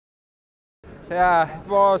Yeah, it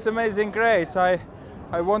was amazing race. I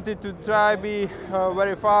wanted to try be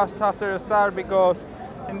very fast after the start because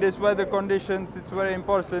in these weather conditions it's very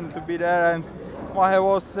important to be there, and Mahe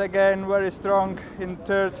was again very strong in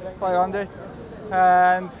third 500,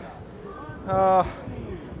 and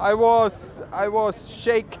I was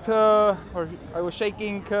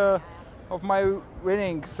shaking of my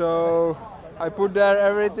winning, so I put there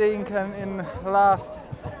everything, and in last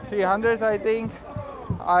 300 I think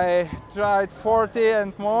I tried 40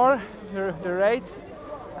 and more the rate,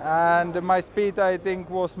 and my speed I think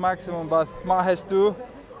was maximum, but Mahe's too.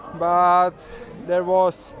 But there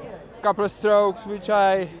was a couple of strokes which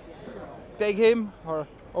I take him or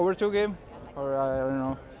overtook him, or I don't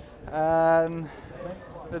know, and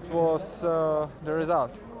that was the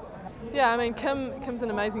result. Yeah, I mean, Kim's an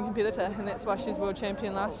amazing competitor, and that's why she's world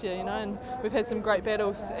champion last year, you know, and we've had some great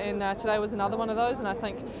battles, and today was another one of those, and I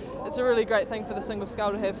think it's a really great thing for the single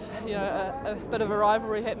scull to have, you know, a bit of a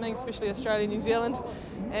rivalry happening, especially Australia and New Zealand,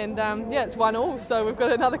 and yeah, it's 1-1, so we've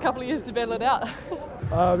got another couple of years to battle it out.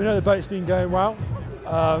 We know the boat's been going well,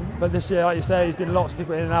 but this year, like you say, there's been lots of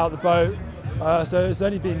people in and out of the boat, so it's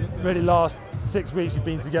only been really last 6 weeks we've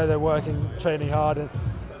been together working, training hard, and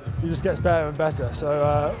it just gets better and better. So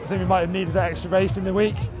I think we might have needed that extra race in the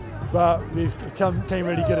week, but we've came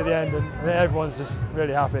really good at the end, and I think everyone's just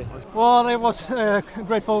really happy. Well, it was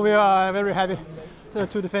grateful. We are very happy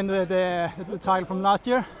to defend the title from last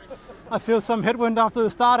year. I feel some headwind after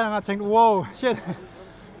the start, and I think, whoa, shit.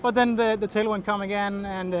 But then the tailwind come again,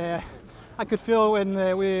 and I could feel when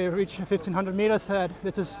we reached 1,500 meters that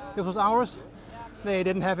this was ours. They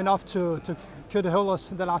didn't have enough to hold us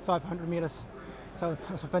the last 500 meters. So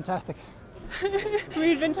it was fantastic.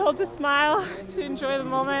 We'd been told to smile, to enjoy the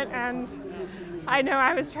moment, and I know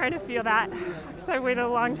I was trying to feel that because I waited a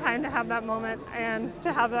long time to have that moment, and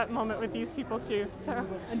to have that moment with these people too. So,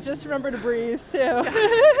 and just remember to breathe too.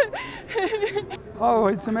 Oh,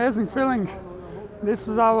 it's an amazing feeling. This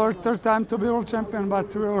was our third time to be world champion,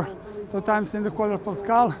 but we were 2 times in the quadruple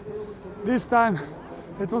scull. This time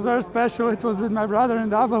it was very special. It was with my brother in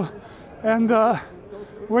double, and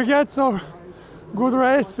we get so good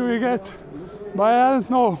race. We get by, I don't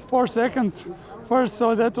know, 4 seconds first,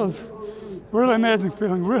 so that was really amazing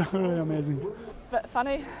feeling, really amazing. Bit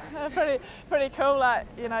funny, pretty cool. Like,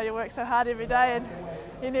 you know, you work so hard every day, and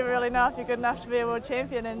you never really know if you're good enough to be a world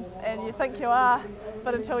champion, and you think you are,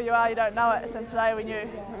 but until you are, you don't know it. So today we knew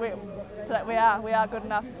we are good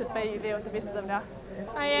enough to be there with the best of them now.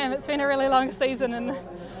 I am. It's been a really long season, and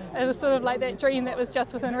it was sort of like that dream that was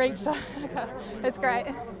just within reach, so it's great.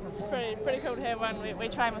 It's pretty cool to have one. We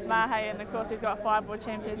train with Mahe, and of course he's got 5 world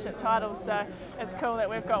championship titles, so it's cool that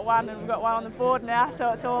we've got one, and we've got one on the board now, so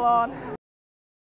it's all on.